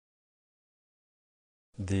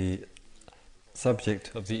The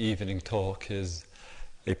subject of the evening talk is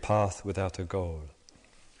a path without a goal.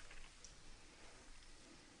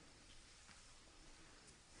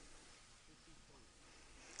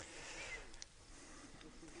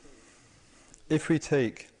 If we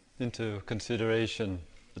take into consideration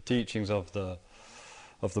the teachings of the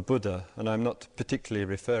Buddha, and I'm not particularly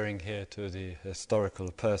referring here to the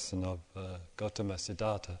historical person of Gautama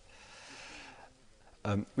Siddhartha,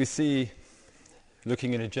 we see,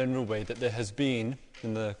 looking in a general way, that there has been,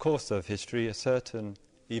 in the course of history, a certain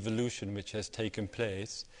evolution which has taken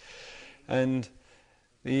place, and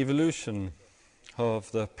the evolution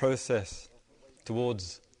of the process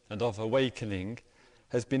towards and of awakening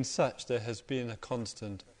has been such there has been a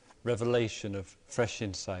constant revelation of fresh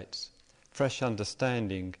insights, fresh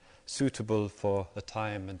understanding suitable for a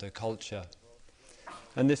time and a culture.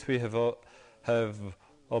 And this we have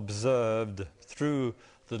observed through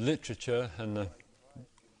the literature and the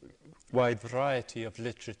wide variety of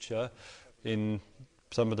literature in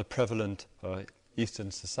some of the prevalent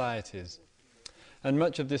Eastern societies. And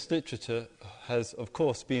much of this literature has, of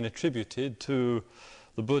course, been attributed to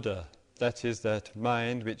the Buddha. That is, that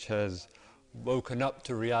mind which has woken up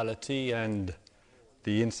to reality, and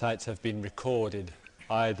the insights have been recorded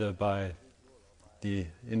either by the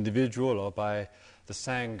individual or by the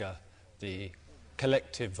Sangha, the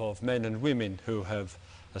collective of men and women who have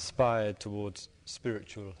aspired towards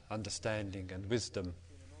spiritual understanding and wisdom.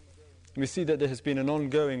 We see that there has been an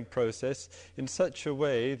ongoing process in such a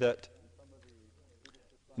way that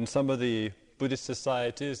in some of the Buddhist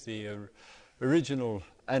societies, the original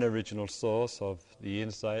source of the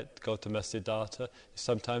insight, Gautama Siddhartha, is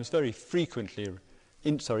sometimes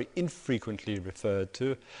infrequently referred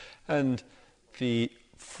to, and the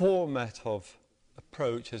format of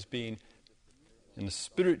approach has been, in the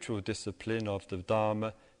spiritual discipline of the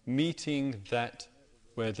Dharma, meeting that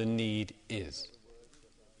where the need is.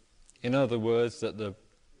 In other words, that the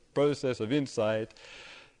process of insight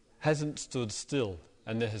hasn't stood still,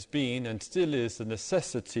 and there has been and still is the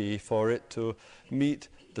necessity for it to meet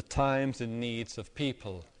the times and needs of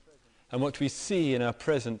people. And what we see in our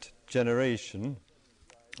present generation,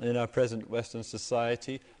 in our present Western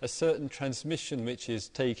society, a certain transmission which is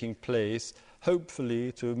taking place,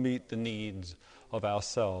 hopefully to meet the needs of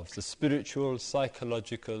ourselves, the spiritual,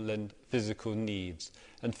 psychological and physical needs,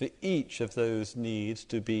 and for each of those needs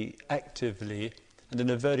to be actively and in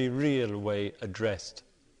a very real way addressed,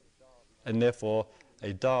 and therefore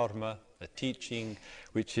a dharma, a teaching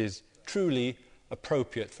which is truly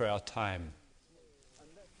appropriate for our time.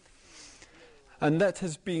 And that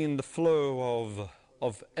has been the flow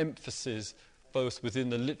of emphasis both within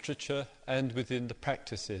the literature and within the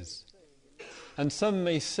practices. And some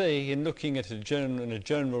may say, in looking at in a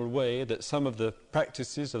general way, that some of the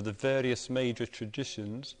practices of the various major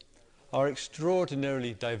traditions are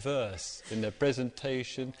extraordinarily diverse in their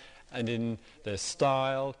presentation and in their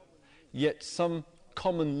style, yet some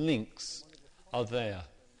common links are there.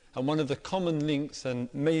 And one of the common links and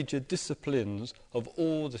major disciplines of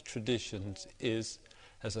all the traditions is,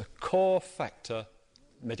 as a core factor,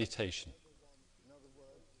 meditation.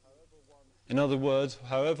 In other words,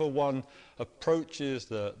 however one approaches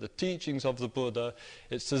the teachings of the Buddha,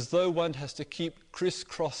 it's as though one has to keep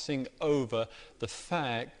crisscrossing over the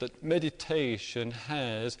fact that meditation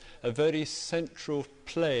has a very central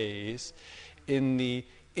place in the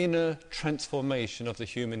inner transformation of the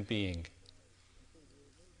human being.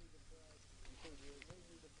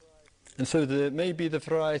 And so there may be the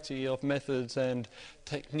variety of methods and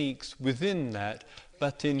techniques within that,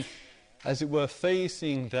 but in, as it were,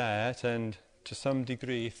 facing that and to some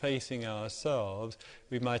degree facing ourselves,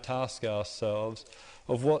 we might ask ourselves,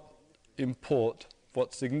 of what import,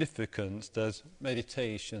 what significance does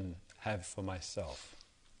meditation have for myself?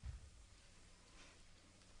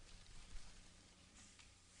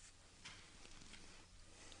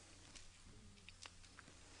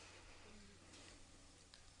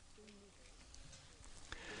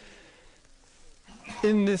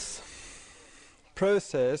 In this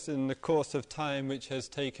process, in the course of time which has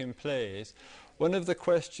taken place, one of the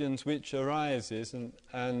questions which arises,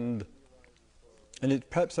 and it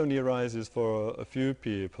perhaps only arises for a few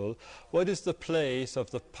people, what is the place of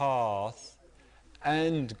the path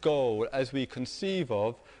and goal as we conceive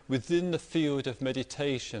of within the field of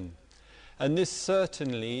meditation? And this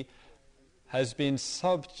certainly has been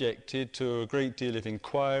subjected to a great deal of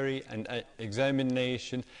inquiry and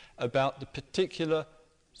examination about the particular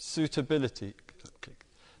suitability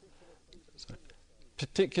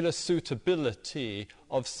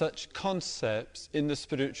of such concepts in the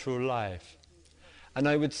spiritual life. And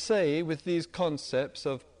I would say with these concepts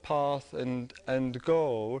of path and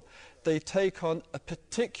goal, they take on a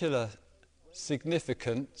particular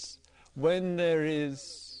significance when there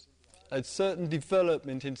is a certain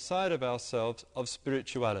development inside of ourselves of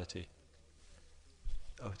spirituality.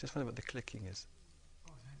 Oh, just wonder what the clicking is.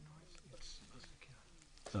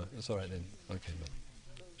 Oh, it's all right then. Okay,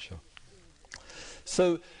 sure.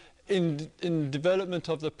 So, in development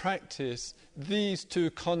of the practice, these two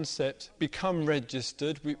concepts become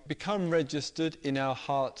registered. We become registered in our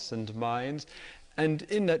hearts and minds, and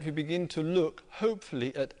in that we begin to look,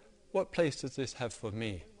 hopefully, at what place does this have for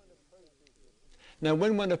me? Now,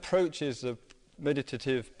 when one approaches a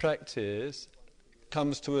meditative practice,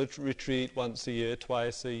 comes to a retreat once a year,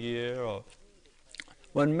 twice a year, or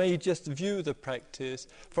one may just view the practice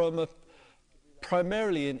from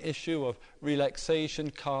primarily an issue of relaxation,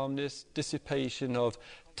 calmness, dissipation of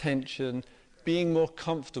tension, being more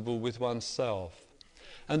comfortable with oneself.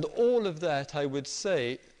 And all of that, I would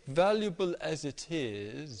say, valuable as it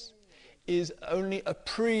is only a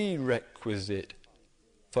prerequisite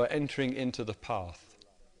for entering into the path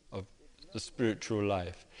of the spiritual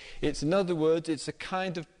life. In other words, it's a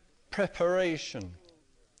kind of preparation.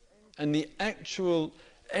 And the actual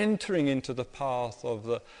entering into the path of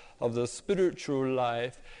the spiritual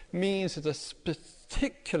life means that a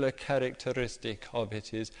particular characteristic of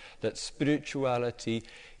it is that spirituality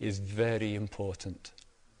is very important.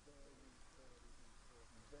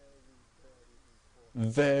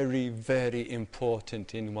 Very, very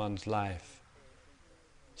important in one's life.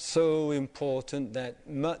 So important that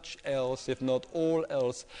much else, if not all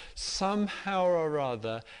else, somehow or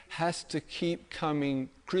other has to keep coming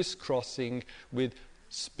crisscrossing with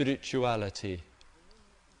spirituality.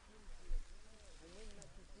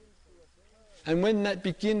 And when that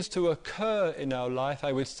begins to occur in our life,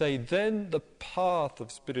 I would say then the path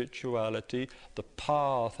of spirituality, the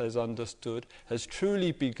path as understood, has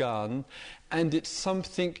truly begun, and it's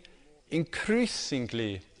something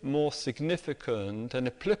increasingly more significant and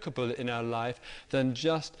applicable in our life than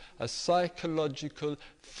just a psychological,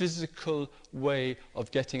 physical way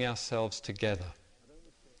of getting ourselves together.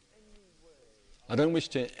 I don't wish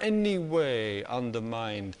to in any way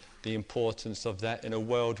undermine the importance of that in a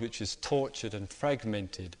world which is tortured and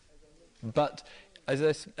fragmented. But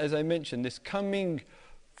as I mentioned, this coming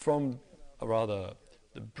from, or rather,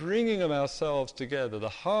 the bringing of ourselves together, the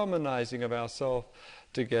harmonizing of ourselves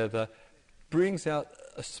together, brings out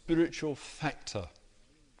a spiritual factor.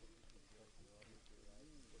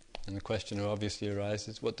 And the question obviously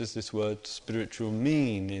arises, what does this word spiritual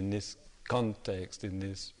mean in this context, in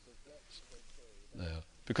this...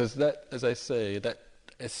 because that, as I say, that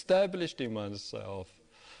established in oneself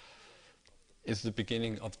is the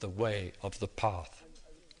beginning of the way, of the path.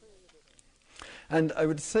 And I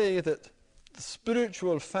would say that the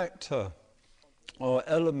spiritual factor or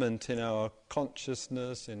element in our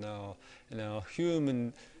consciousness, in our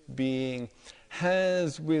human being,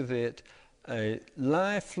 has with it a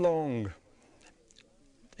lifelong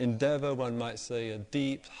endeavour, one might say, a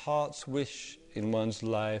deep heart's wish in one's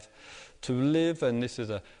life to live, and this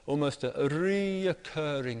is almost a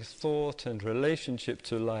reoccurring thought and relationship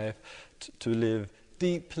to life, to live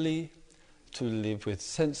deeply, to live with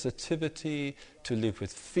sensitivity, to live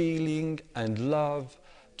with feeling and love,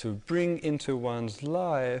 to bring into one's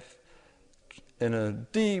life in a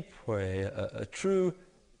deep way a true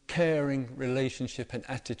caring relationship and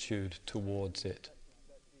attitude towards it.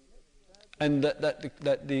 And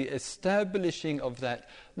that the establishing of that,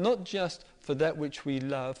 not just for that which we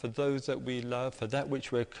love, for those that we love, for that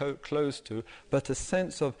which we're close to, but a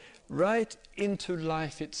sense of right into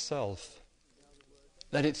life itself.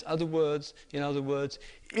 That it's, in other words,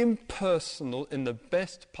 impersonal in the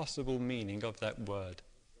best possible meaning of that word.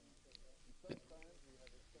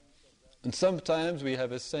 And sometimes we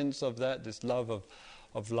have a sense of that, this love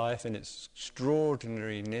of life and its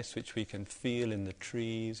extraordinariness, which we can feel in the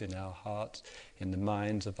trees, in our hearts, in the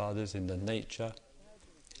minds of others, in the nature.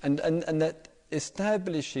 And that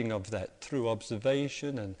establishing of that through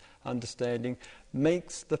observation and understanding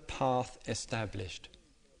makes the path established.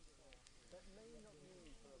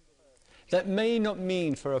 That may not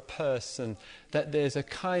mean for a person that there's a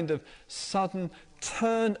kind of sudden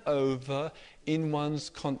turnover in one's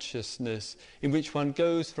consciousness, in which one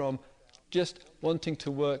goes from just wanting to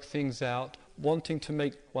work things out, wanting to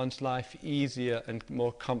make one's life easier and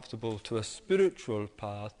more comfortable, to a spiritual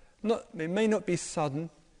path. It may not be sudden,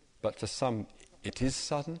 but for some it is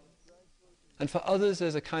sudden. And for others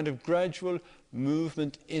there's a kind of gradual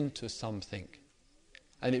movement into something.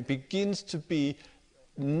 And it begins to be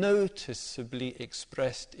noticeably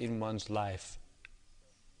expressed in one's life.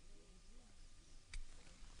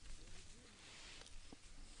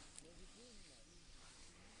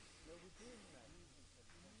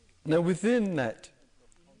 Now, within that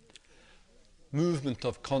movement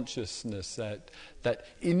of consciousness, that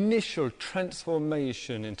initial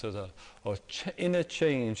transformation into the inner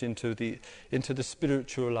change into the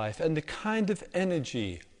spiritual life, and the kind of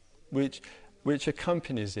energy which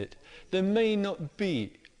accompanies it, there may not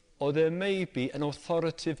be, or there may be, an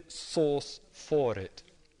authoritative source for it.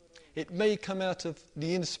 It may come out of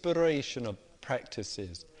the inspiration of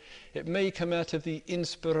practices. It may come out of the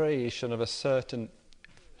inspiration of a certain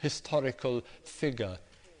historical figure.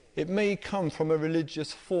 It may come from a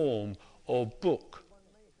religious form or book.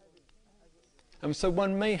 And so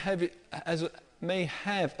one may have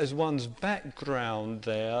as one's background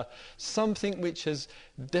there something which has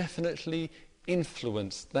definitely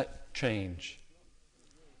influenced that change.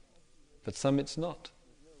 But some it's not.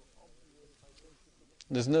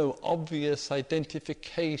 There's no obvious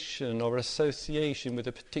identification or association with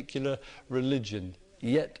a particular religion,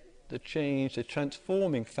 yet the change, the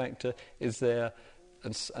transforming factor is there,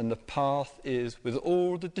 and the path is, with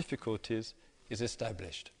all the difficulties, is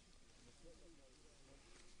established.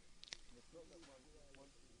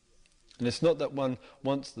 And it's not that one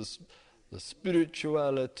wants the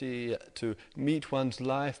spirituality to meet one's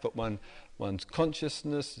life, but one's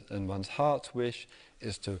consciousness and one's heart's wish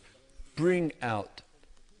is to bring out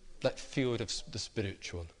that field of the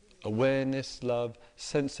spiritual. Awareness, love,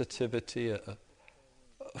 sensitivity, a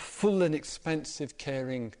full and expansive,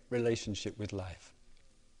 caring relationship with life.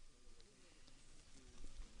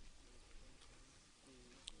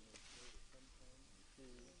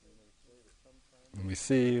 And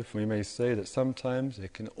we may say that sometimes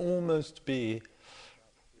it can almost be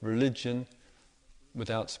religion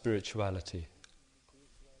without spirituality.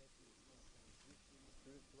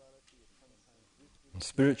 And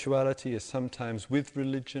spirituality is sometimes with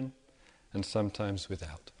religion and sometimes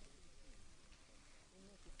without.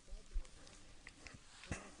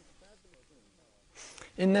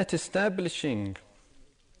 In that establishing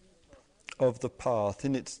of the path,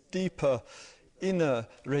 in its deeper inner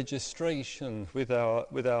registration with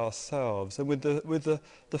ourselves, and with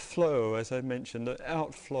the flow, as I mentioned, the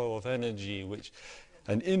outflow of energy,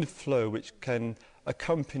 an inflow which can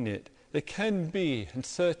accompany it, there can be, and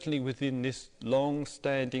certainly within this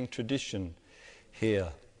long-standing tradition here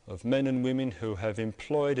of men and women who have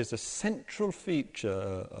employed as a central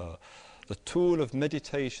feature the tool of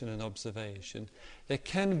meditation and observation, there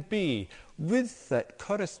can be, with that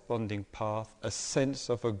corresponding path, a sense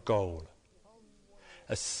of a goal.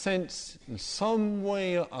 A sense, in some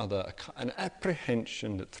way or other, an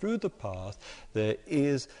apprehension that through the path there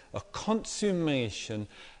is a consummation,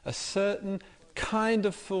 a certain kind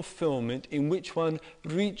of fulfillment in which one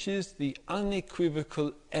reaches the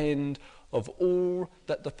unequivocal end of all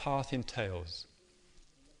that the path entails.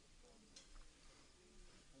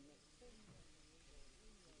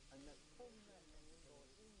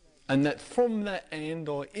 And that from that end,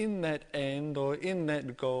 or in that end, or in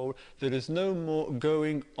that goal, there is no more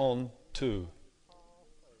going on to.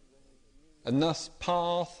 And thus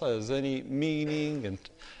path as any meaning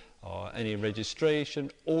or any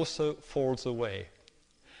registration also falls away.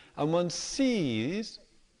 And one sees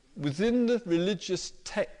within the religious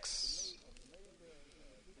texts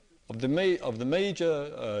of the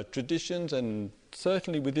major traditions, and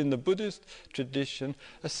certainly within the Buddhist tradition,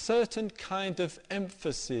 a certain kind of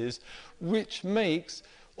emphasis which makes,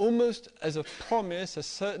 almost as a promise, a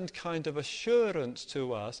certain kind of assurance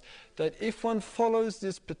to us that if one follows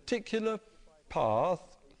this particular path,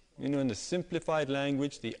 in the simplified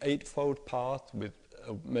language, the eightfold path with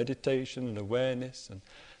meditation and awareness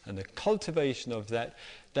and the cultivation of that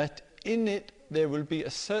in it there will be a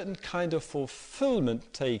certain kind of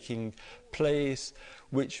fulfillment taking place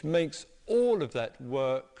which makes all of that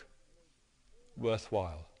work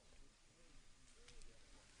worthwhile.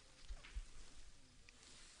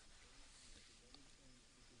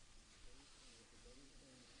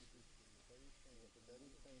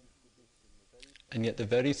 And yet the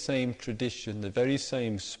very same tradition, the very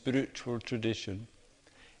same spiritual tradition,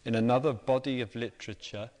 in another body of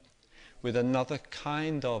literature, with another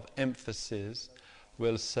kind of emphasis,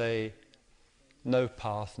 will say, no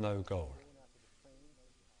path, no goal.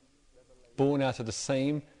 Born out of the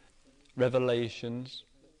same revelations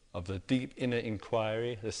of the deep inner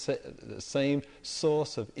inquiry, the same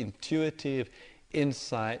source of intuitive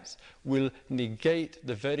insights, will negate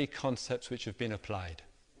the very concepts which have been applied.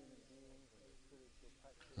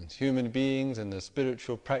 And human beings in the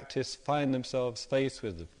spiritual practice find themselves faced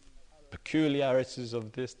with the peculiarities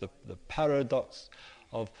of this, the paradox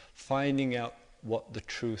of finding out what the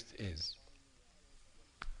truth is.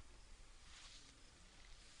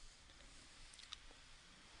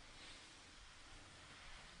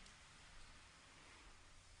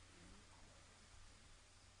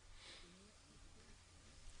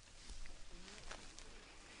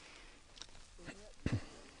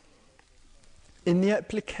 In the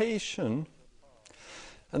application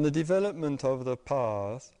and the development of the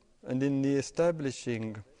path, and in the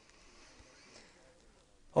establishing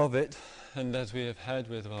of it, and as we have had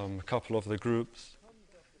with a couple of the groups,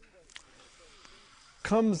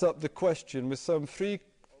 comes up the question with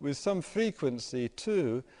some frequency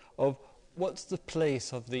too of what's the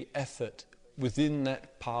place of the effort within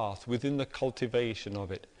that path, within the cultivation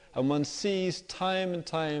of it. And one sees time and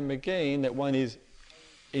time again that one is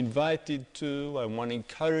invited to, and one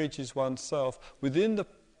encourages oneself within the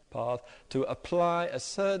path to apply a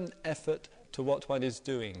certain effort to what one is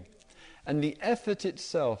doing. And the effort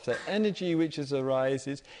itself, the energy which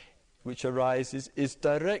arises, is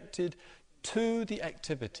directed to the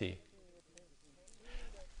activity.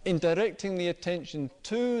 In directing the attention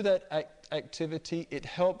to that activity, it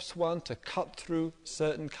helps one to cut through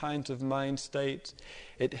certain kinds of mind states.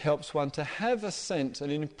 It helps one to have a sense,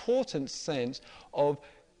 an important sense, of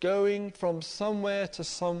going from somewhere to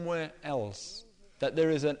somewhere else. That there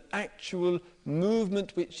is an actual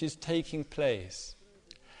movement which is taking place.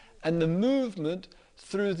 And the movement,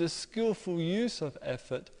 through the skillful use of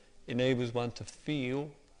effort, enables one to feel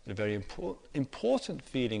a very important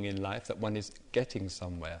feeling in life, that one is getting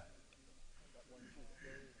somewhere.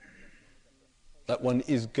 That one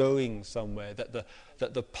is going somewhere, that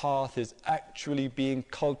the path is actually being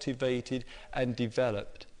cultivated and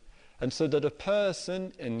developed. And so that a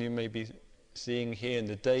person, and you may be seeing here in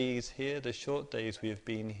the days here, the short days we have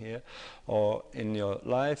been here, or in your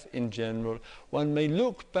life in general, one may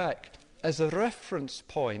look back as a reference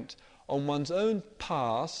point on one's own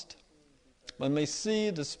past. One may see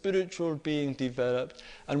the spiritual being developed,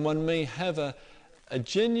 and one may have a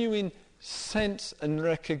genuine sense and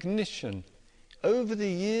recognition over the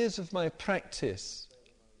years of my practice.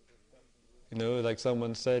 You know, like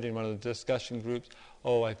someone said in one of the discussion groups,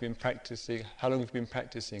 oh, I've been practicing, how long have you been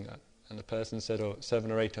practicing? And the person said, oh,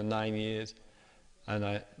 7 or 8 or 9 years.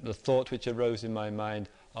 And the thought which arose in my mind,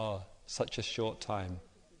 oh, such a short time.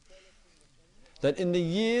 That in the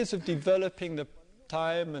years of developing the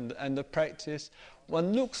time and the practice,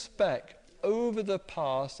 one looks back over the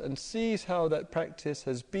past and sees how that practice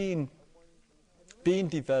has been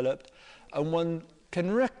developed, and one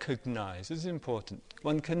can recognize, this is important,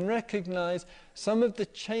 one can recognize some of the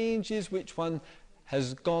changes which one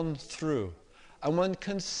has gone through. And one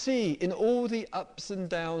can see in all the ups and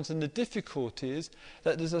downs and the difficulties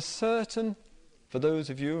that there's a certain, for those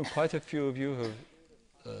of you, and quite a few of you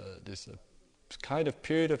who this kind of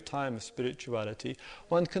period of time of spirituality,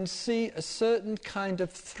 one can see a certain kind of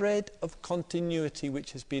thread of continuity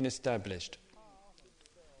which has been established.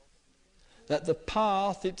 That the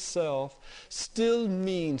path itself still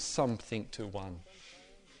means something to one.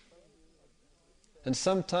 And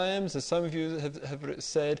sometimes, as some of you have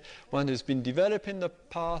said, one has been developing the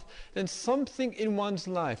path, then something in one's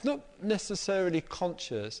life, not necessarily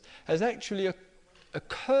conscious, has actually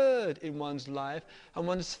occurred in one's life, and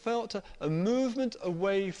one has felt a movement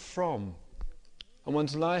away from. And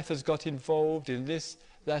one's life has got involved in this,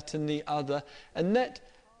 that and the other. And that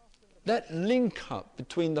link-up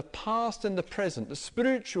between the past and the present, the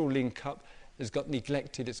spiritual link-up, has got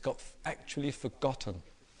neglected, it's got actually forgotten.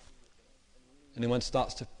 And then one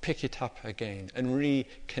starts to pick it up again and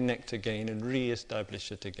reconnect again and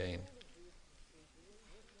re-establish it again.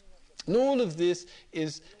 And all of this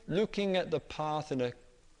is looking at the path in a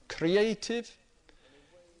creative,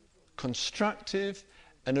 constructive,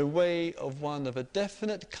 and a way of one of a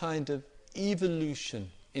definite kind of evolution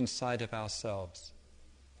inside of ourselves.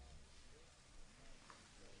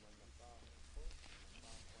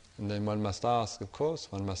 And then one must ask, of course,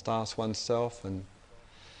 one must ask oneself, and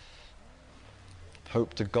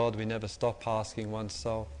hope to God we never stop asking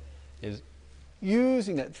oneself, is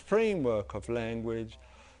using that framework of language,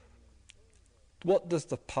 what does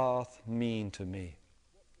the path mean to me?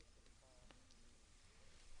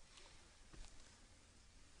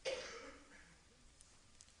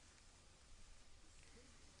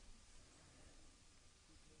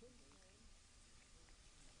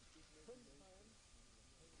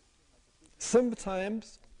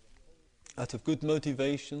 Sometimes, out of good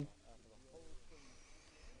motivation,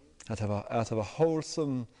 out of a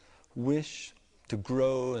wholesome wish to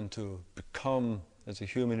grow and to become as a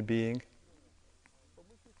human being,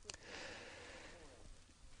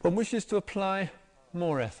 one wishes to apply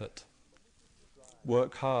more effort,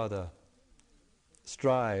 work harder,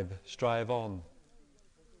 strive on.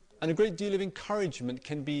 And a great deal of encouragement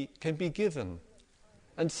can be given.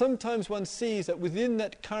 And sometimes one sees that within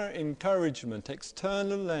that encouragement,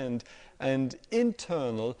 external and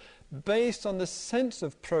internal, based on the sense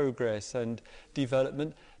of progress and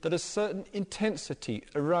development, that a certain intensity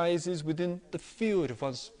arises within the field of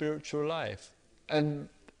one's spiritual life, and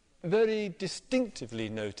very distinctively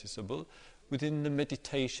noticeable within the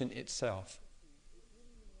meditation itself.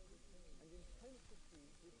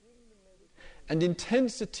 And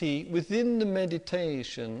intensity within the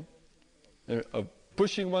meditation of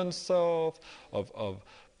pushing oneself, of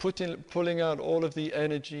pulling out all of the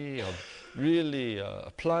energy, of really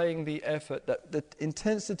applying the effort, that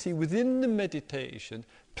intensity within the meditation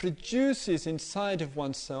produces inside of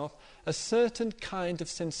oneself a certain kind of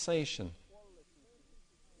sensation.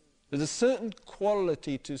 There's a certain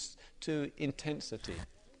quality to intensity.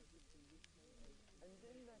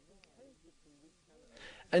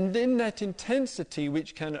 And in that intensity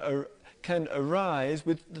which can arise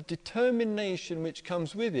with the determination which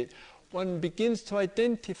comes with it, one begins to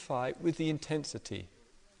identify with the intensity.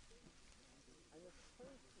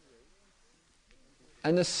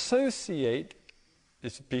 And associate,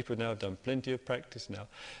 these people now have done plenty of practice now,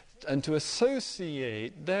 and to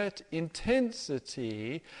associate that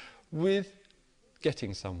intensity with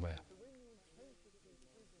getting somewhere.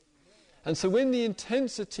 And so when the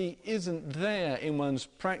intensity isn't there in one's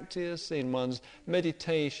practice, in one's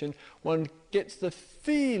meditation, one gets the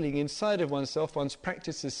feeling inside of oneself one's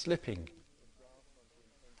practice is slipping.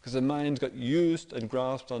 Because the mind got used and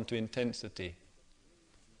grasped onto intensity.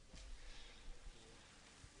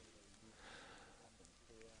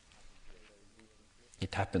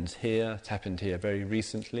 It happens here, it's happened here very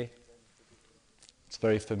recently. It's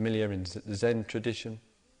very familiar in the Zen tradition.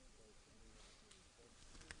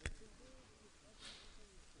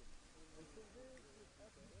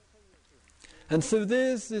 And so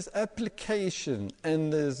there's this application,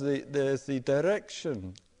 and there's the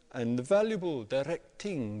direction, and the valuable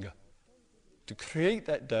directing to create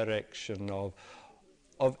that direction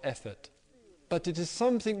of effort. But it is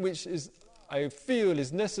something which is, I feel,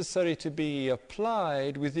 is necessary to be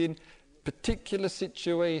applied within particular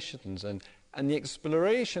situations, and the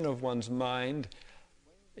exploration of one's mind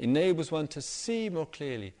enables one to see more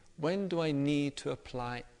clearly, when do I need to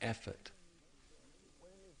apply effort?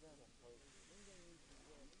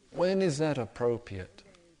 When is that appropriate?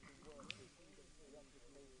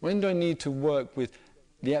 When do I need to work with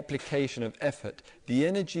the application of effort, the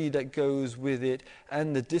energy that goes with it,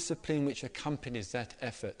 and the discipline which accompanies that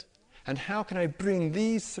effort? And how can I bring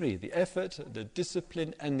these three, the effort, the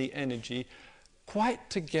discipline, and the energy, quite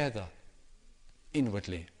together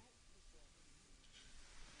inwardly?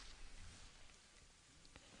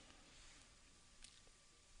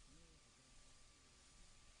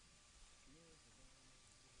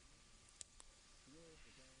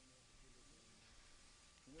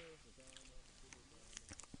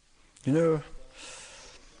 You know,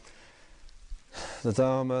 the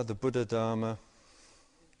Dharma, the Buddha Dharma,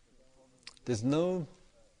 there's no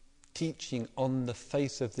teaching on the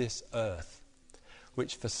face of this earth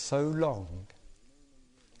which for so long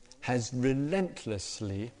has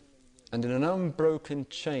relentlessly, and in an unbroken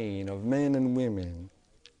chain of men and women,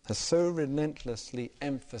 has so relentlessly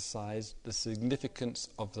emphasized the significance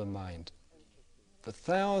of the mind. For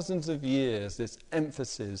thousands of years, this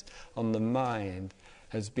emphasis on the mind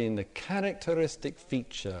has been the characteristic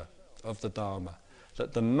feature of the Dharma,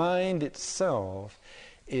 that the mind itself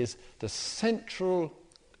is the central,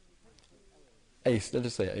 let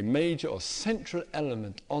us say, a major or central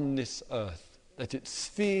element on this earth, that its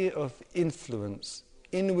sphere of influence,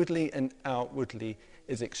 inwardly and outwardly,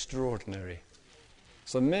 is extraordinary.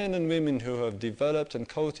 So men and women who have developed and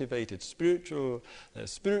cultivated spiritual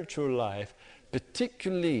life,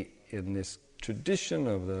 particularly in this tradition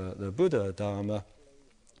of the Buddha Dharma,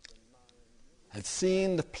 have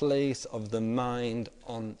seen the place of the mind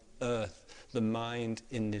on earth, the mind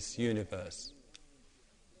in this universe,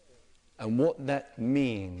 and what that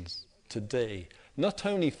means today, not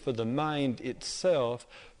only for the mind itself,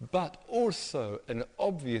 but also and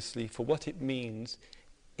obviously for what it means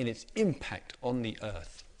in its impact on the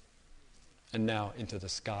earth, and now into the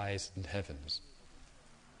skies and heavens.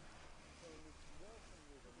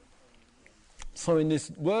 So in this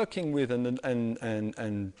working with and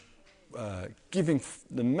giving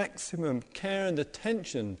the maximum care and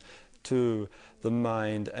attention to the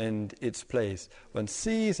mind and its place, one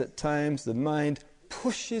sees at times the mind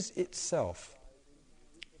pushes itself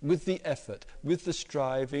with the effort, with the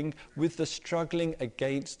striving, with the struggling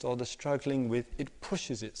against or the struggling with, it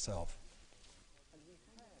pushes itself.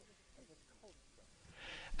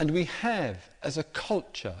 And we have, as a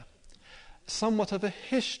culture, somewhat of a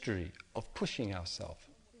history of pushing ourselves.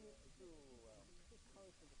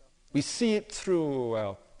 We see it through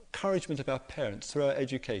our encouragement of our parents, through our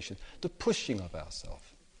education, the pushing of ourselves,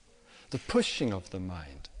 the pushing of the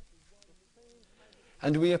mind.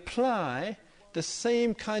 And we apply the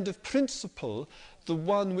same kind of principle, the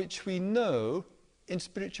one which we know in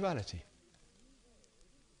spirituality.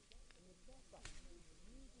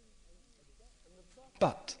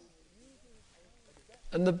 But,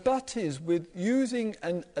 and the but is with using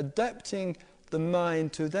and adapting the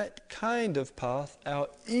mind to that kind of path, our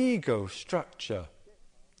ego structure,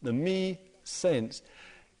 the me sense,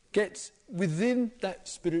 gets within that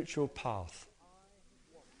spiritual path.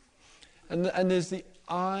 And there's the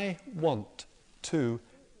I want to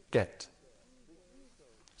get.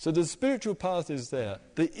 So the spiritual path is there,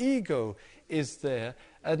 the ego is there,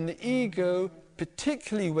 and the ego,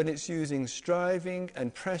 particularly when it's using striving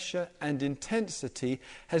and pressure and intensity,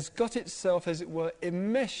 has got itself, as it were,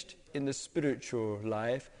 enmeshed in the spiritual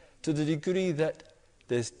life to the degree that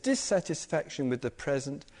there's dissatisfaction with the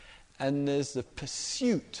present and there's the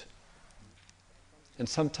pursuit, and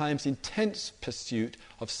sometimes intense pursuit,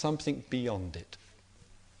 of something beyond it.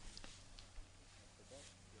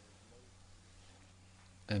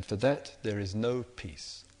 And for that there is no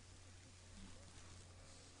peace.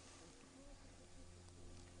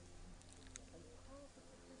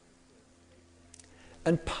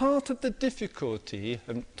 And part of the difficulty,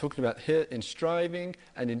 I'm talking about here in striving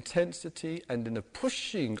and intensity and in the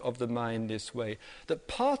pushing of the mind this way, that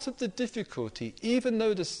part of the difficulty, even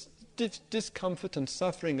though the discomfort and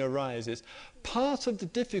suffering arises, part of the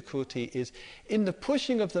difficulty is in the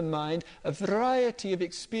pushing of the mind, a variety of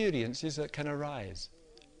experiences that can arise.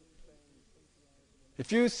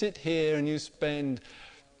 If you sit here and you spend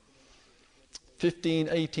 15,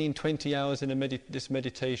 18, 20 hours in this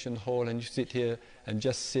meditation hall, and you sit here and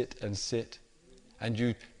just sit, and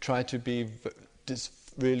you try to be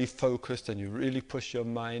really focused and you really push your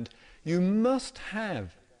mind, you must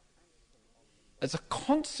have, as a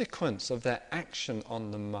consequence of that action on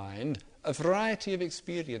the mind, a variety of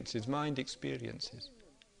experiences, mind experiences.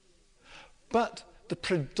 But the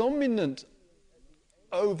predominant,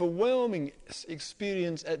 overwhelming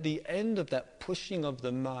experience at the end of that pushing of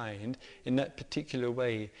the mind in that particular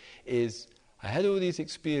way is, I had all these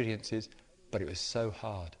experiences, but it was so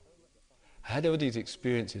hard. I had all these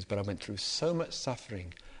experiences, but I went through so much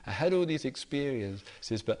suffering. I had all these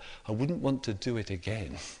experiences, but I wouldn't want to do it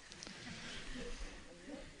again.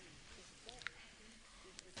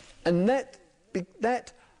 And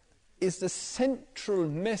that is the central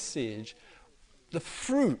message, the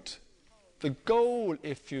fruit, the goal,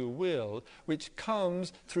 if you will, which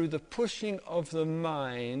comes through the pushing of the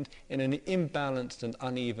mind in an imbalanced and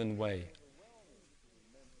uneven way.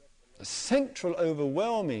 The central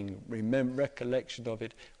overwhelming recollection of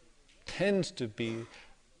it tends to be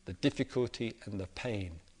the difficulty and the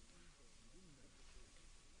pain.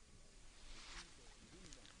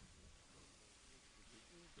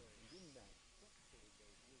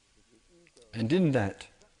 And in that,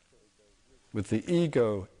 with the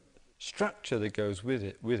ego structure that goes with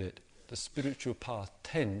it, the spiritual path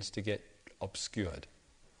tends to get obscured.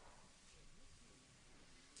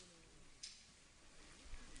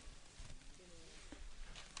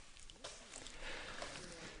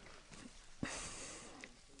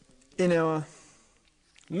 In our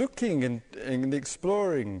looking and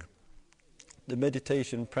exploring the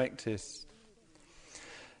meditation practice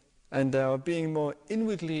and our being more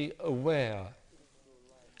inwardly aware,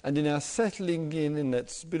 and in our settling in that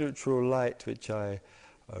spiritual light which I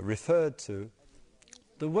referred to,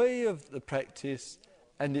 the way of the practice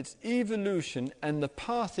and its evolution and the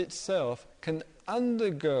path itself can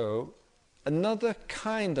undergo another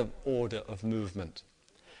kind of order of movement.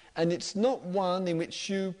 And it's not one in which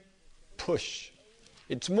you push.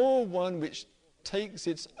 It's more one which takes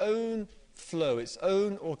its own flow, its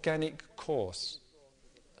own organic course.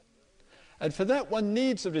 And for that one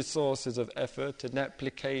needs the resources of effort and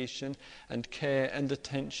application and care and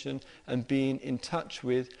attention and being in touch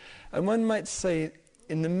with. And one might say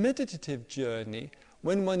in the meditative journey,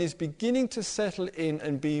 when one is beginning to settle in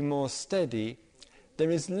and be more steady, there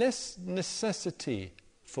is less necessity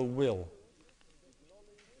for will.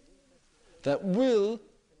 That will,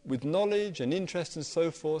 with knowledge and interest and so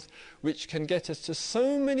forth, which can get us to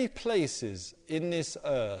so many places in this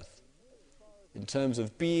earth, in terms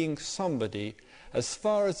of being somebody, as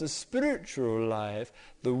far as the spiritual life,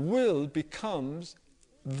 the will becomes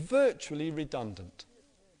virtually redundant.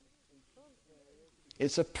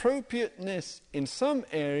 Its appropriateness in some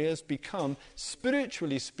areas become,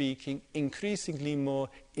 spiritually speaking, increasingly more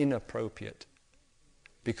inappropriate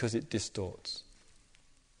because it distorts.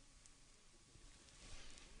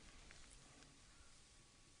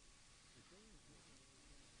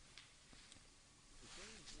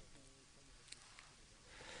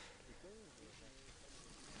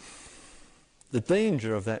 The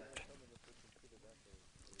danger of that,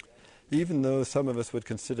 even though some of us would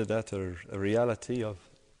consider that a reality of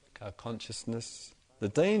our consciousness, the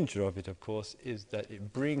danger of it, of course, is that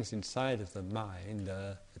it brings inside of the mind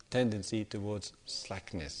a tendency towards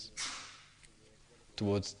slackness,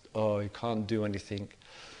 towards, oh, you can't do anything,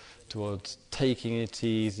 towards taking it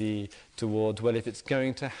easy, towards, well, if it's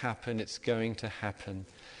going to happen, it's going to happen.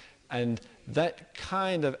 And that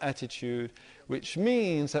kind of attitude, which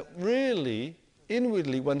means that really,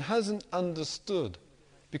 inwardly, one hasn't understood,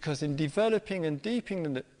 because in developing and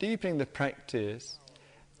deepening the practice,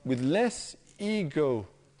 with less ego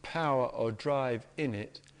power or drive in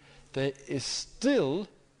it, there is still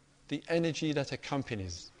the energy that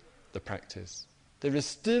accompanies the practice. There is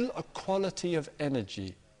still a quality of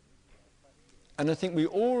energy. And I think we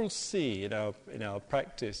all see in our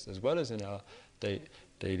practice, as well as in our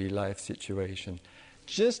daily life situation,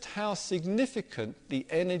 just how significant the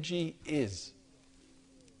energy is.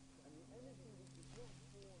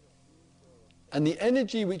 And the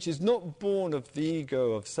energy which is not born of the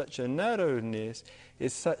ego, of such a narrowness,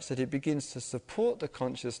 is such that it begins to support the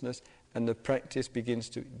consciousness and the practice begins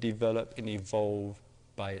to develop and evolve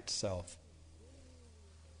by itself.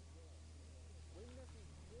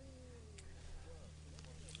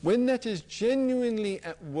 When that is genuinely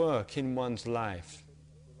at work in one's life,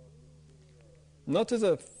 not as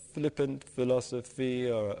a flippant philosophy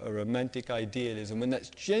or a romantic idealism, when that's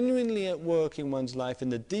genuinely at work in one's life in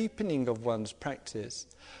the deepening of one's practice,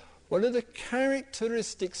 one of the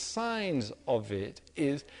characteristic signs of it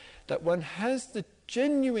is that one has the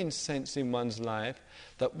genuine sense in one's life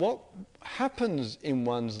that what happens in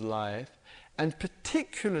one's life, and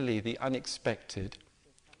particularly the unexpected,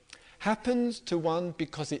 happens to one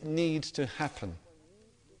because it needs to happen.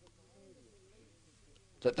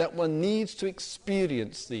 That one needs to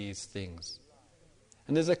experience these things.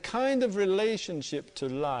 And there's a kind of relationship to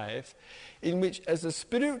life in which, as the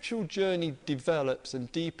spiritual journey develops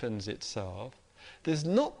and deepens itself, there's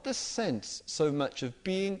not the sense so much of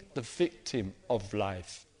being the victim of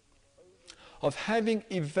life, of having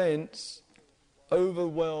events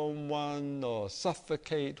overwhelm one or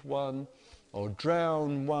suffocate one or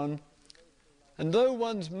drown one. And though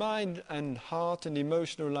one's mind and heart and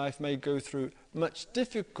emotional life may go through much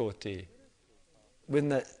difficulty, when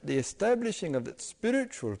the establishing of that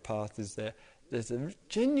spiritual path is there, there's a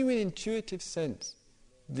genuine intuitive sense.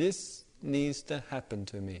 This needs to happen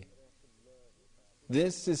to me.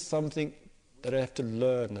 This is something that I have to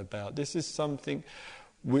learn about. This is something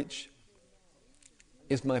which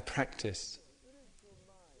is my practice.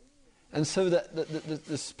 And so that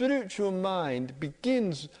the spiritual mind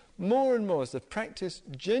begins more and more, as the practice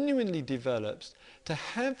genuinely develops, to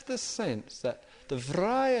have the sense that the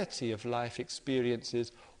variety of life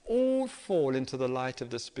experiences all fall into the light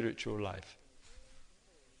of the spiritual life.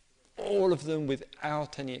 All of them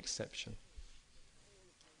without any exception.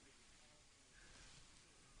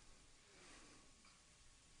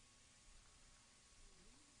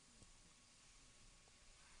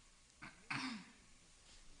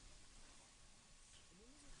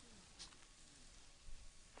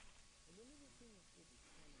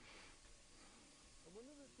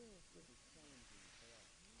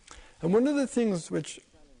 And one of the things which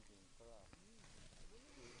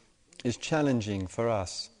is challenging for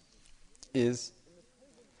us is,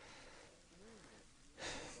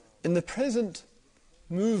 in the present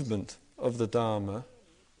movement of the Dharma,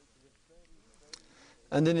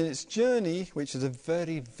 and in its journey, which is a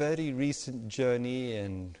very, very recent journey,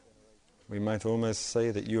 and we might almost say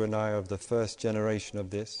that you and I are of the first generation of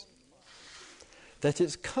this, that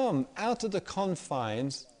it's come out of the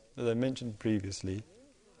confines, that I mentioned previously,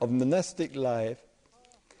 of monastic life,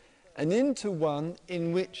 and into one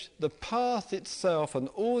in which the path itself and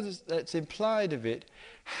all that's implied of it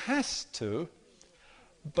has to,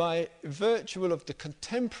 by virtue of the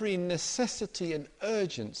contemporary necessity and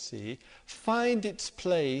urgency, find its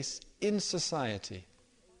place in society.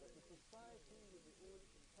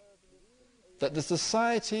 That the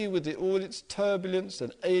society, with all its turbulence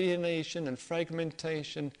and alienation and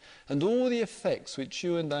fragmentation and all the effects which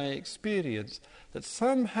you and I experience, that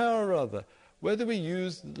somehow or other, whether we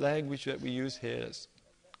use the language that we use here is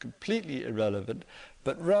completely irrelevant,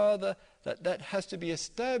 but rather that has to be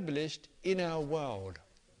established in our world.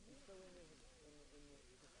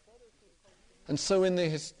 And so in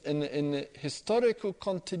the historical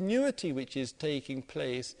continuity which is taking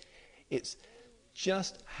place, it's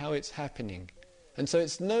just how it's happening. And so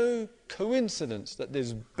it's no coincidence that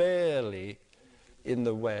there's barely in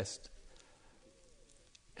the West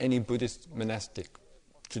any Buddhist monastic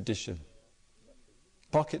tradition.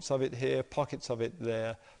 pockets of it here, pockets of it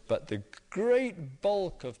there, but the great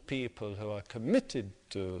bulk of people who are committed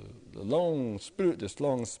to this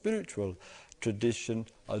long spiritual tradition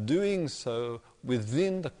are doing so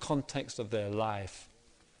within the context of their life.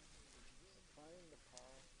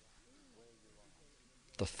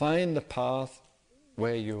 To find the path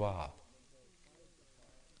where you are.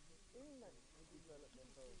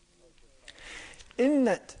 In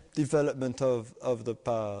that development of the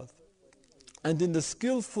path, and in the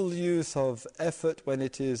skillful use of effort when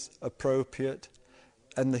it is appropriate,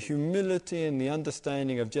 and the humility and the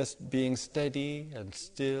understanding of just being steady and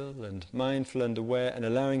still and mindful and aware and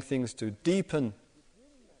allowing things to deepen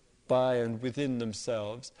by and within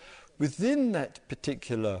themselves, within that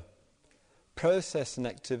particular process and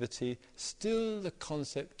activity, still the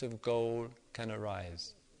concept of goal can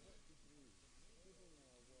arise.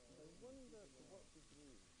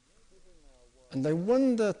 And I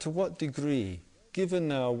wonder to what degree, given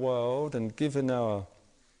our world and given the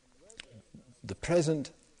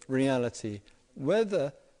present reality,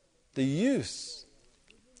 whether the use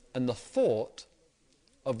and the thought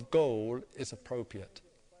of goal is appropriate.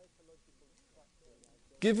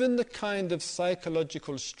 Given the kind of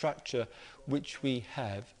psychological structure which we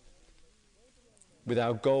have, with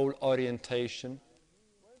our goal orientation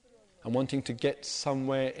and wanting to get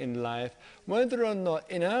somewhere in life, whether or not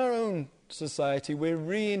in our own society we're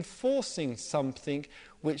reinforcing something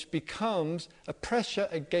which becomes a pressure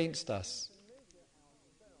against us,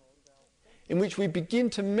 in which we begin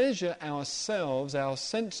to measure ourselves, our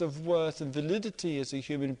sense of worth and validity as a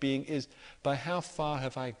human being is by how far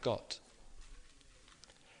have I got?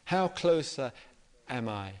 How closer am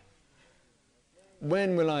I?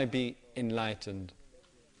 When will I be enlightened?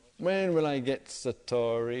 When will I get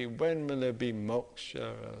satori? When will there be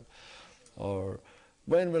moksha? Or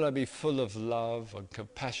when will I be full of love or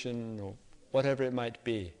compassion or whatever it might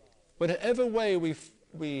be? Whatever way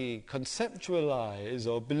we conceptualize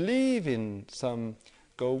or believe in some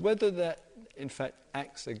goal, whether that in fact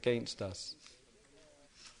acts against us.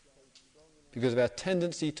 Because of our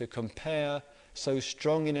tendency to compare so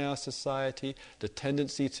strong in our society, the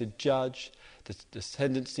tendency to judge, the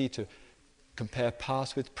tendency to compare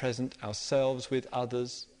past with present, ourselves with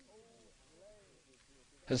others.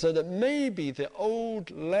 And so that maybe the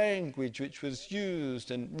old language which was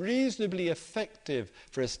used and reasonably effective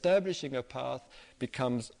for establishing a path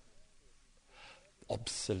becomes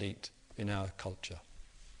obsolete in our culture,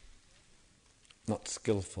 not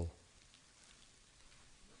skillful.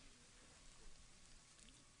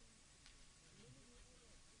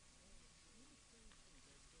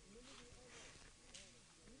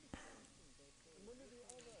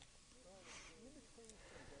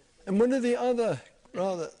 And one of the other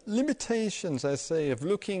rather limitations, I say, of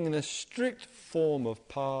looking in a strict form of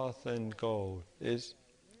path and goal is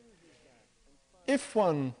if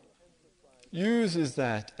one uses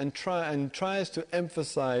that and tries to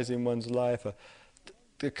emphasize in one's life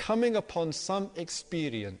the coming upon some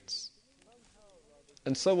experience,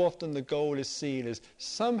 and so often the goal is seen as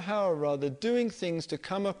somehow or other doing things to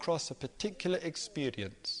come across a particular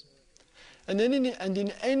experience. And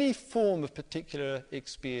in any form of particular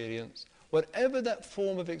experience, whatever that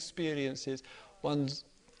form of experience is, one's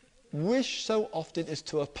wish so often is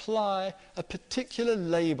to apply a particular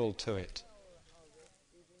label to it,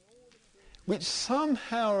 which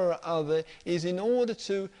somehow or other is in order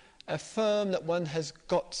to affirm that one has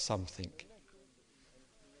got something.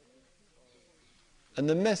 And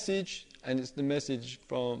the message, and it's the message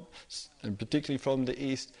from, and particularly from the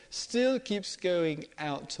East, still keeps going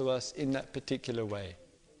out to us in that particular way.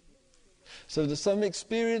 So that some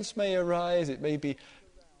experience may arise, it may be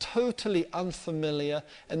totally unfamiliar,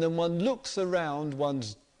 and then one looks around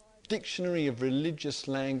one's dictionary of religious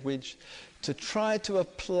language to try to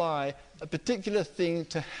apply a particular thing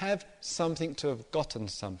to have something, to have gotten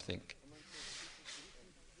something.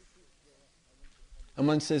 And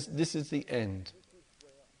one says, this is the end.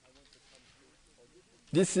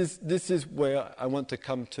 This is where I want to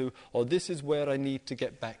come to, or this is where I need to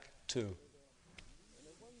get back to.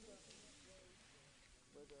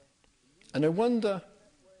 And I wonder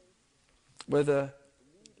whether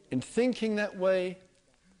in thinking that way,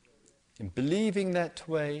 in believing that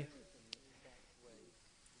way,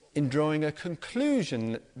 in drawing a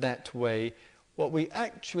conclusion that way, what we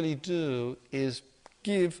actually do is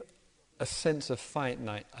give a sense of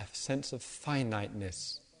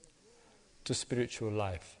finiteness to spiritual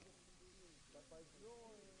life.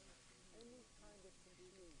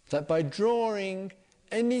 That by drawing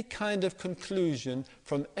any kind of conclusion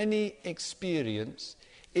from any experience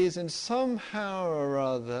is in somehow or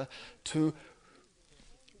other to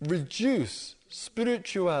reduce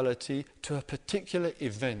spirituality to a particular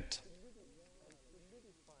event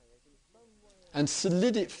and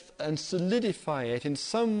solidify it in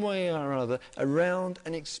some way or other around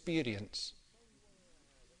an experience.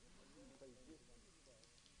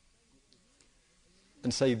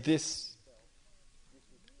 And say this,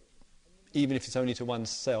 even if it's only to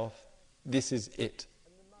oneself, this is it.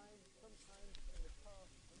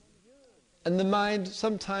 And the mind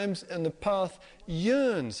sometimes in the path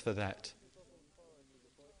yearns for that.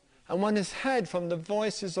 And one has had from the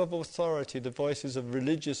voices of authority, the voices of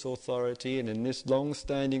religious authority, and in this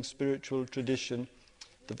long-standing spiritual tradition,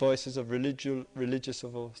 the voices of religious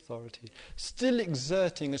authority, still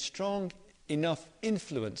exerting a strong enough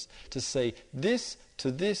influence to say this, to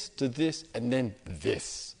this, to this, and then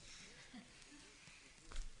this.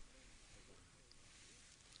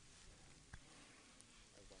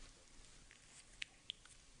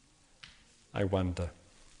 I wonder.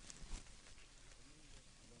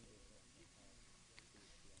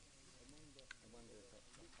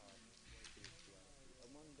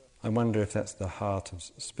 I wonder if that's the heart of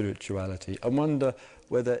spirituality. I wonder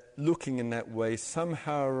whether looking in that way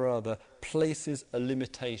somehow or other places a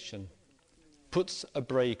limitation, puts a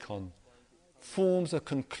brake on, forms a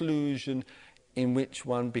conclusion in which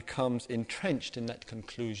one becomes entrenched in that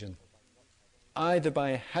conclusion, either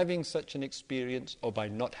by having such an experience or by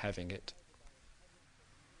not having it.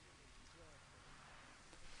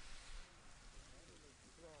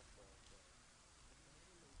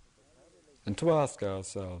 And to ask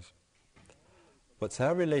ourselves, what's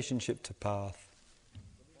our relationship to path?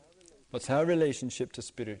 What's our relationship to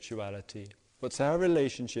spirituality? What's our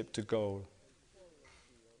relationship to goal?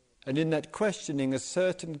 And in that questioning, a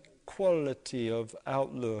certain quality of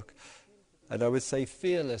outlook, and I would say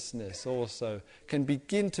fearlessness also, can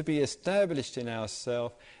begin to be established in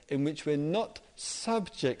ourselves, in which we're not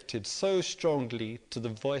subjected so strongly to the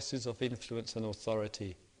voices of influence and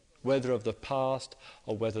authority, whether of the past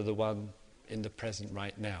or whether the one in the present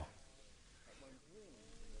right now.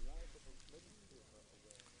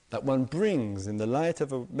 That one brings, in the light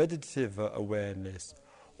of a meditative awareness,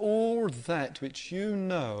 all that which you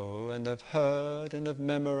know and have heard and have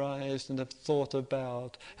memorized and have thought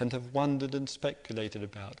about and have wondered and speculated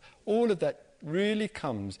about. All of that really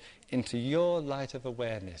comes into your light of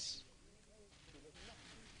awareness.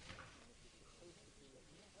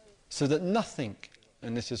 So that nothing,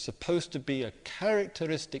 and this is supposed to be a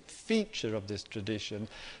characteristic feature of this tradition,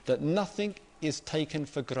 that nothing is taken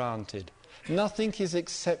for granted. Nothing is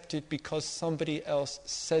accepted because somebody else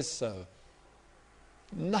says so.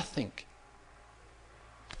 Nothing.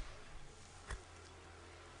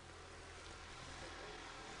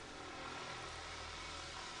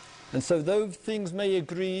 And so though things may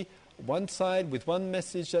agree, one side with one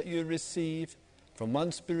message that you receive from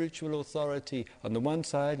one spiritual authority on the one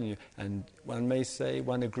side, and one may say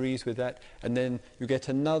one agrees with that, and then you get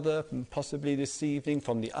another, possibly this evening,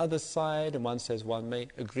 from the other side, and one says one may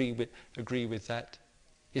agree with that.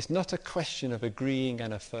 It's not a question of agreeing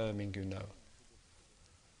and affirming, you know.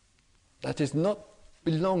 That is not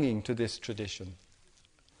belonging to this tradition.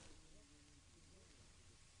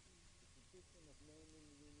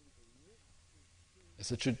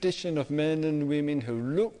 It's a tradition of men and women who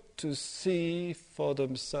look to see for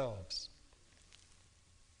themselves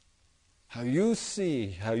how you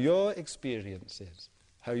see, how your experience is,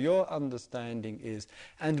 how your understanding is,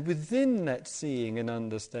 and within that seeing and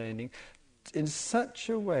understanding, in such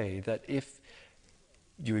a way that if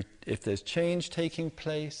there's change taking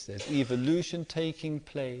place, there's evolution taking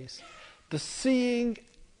place, the seeing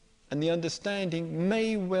and the understanding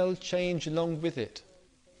may well change along with it.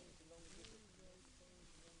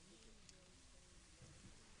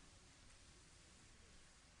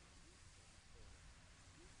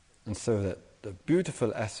 And so that the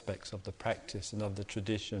beautiful aspects of the practice and of the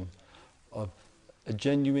tradition of a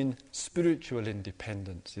genuine spiritual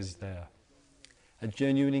independence is there. A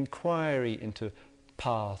genuine inquiry into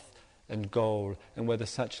path and goal and whether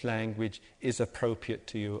such language is appropriate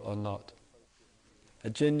to you or not. A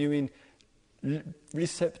genuine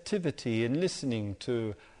receptivity in listening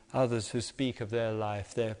to others who speak of their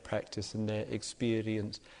life, their practice and their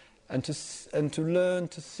experience, and to learn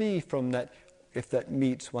to see from that if that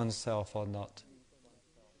meets oneself or not.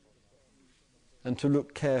 And to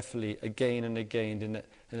look carefully again and again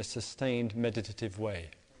in a sustained meditative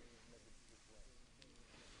way.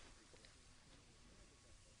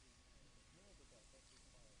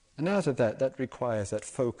 And out of that requires that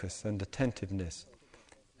focus and attentiveness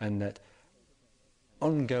and that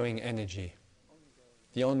ongoing energy.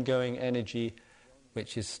 The ongoing energy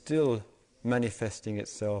which is still manifesting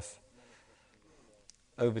itself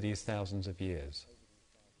over these thousands of years.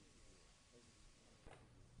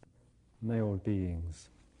 May all beings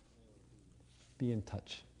be in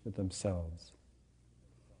touch with themselves.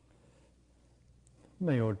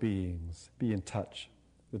 May all beings be in touch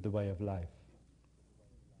with the way of life.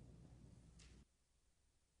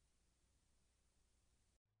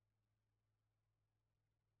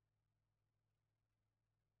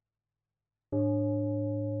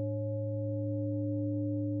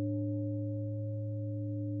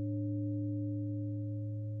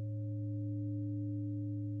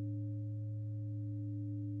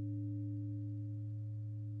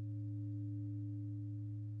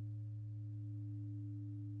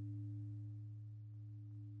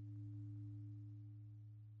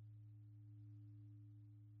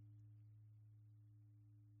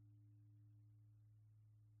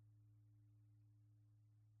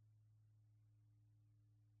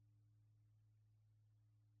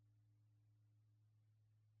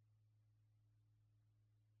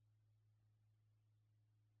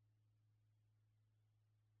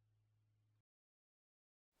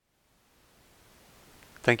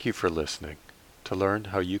 Thank you for listening. To learn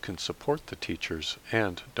how you can support the teachers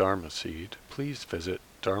and Dharma Seed, please visit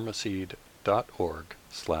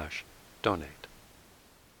dharmaseed.org/donate.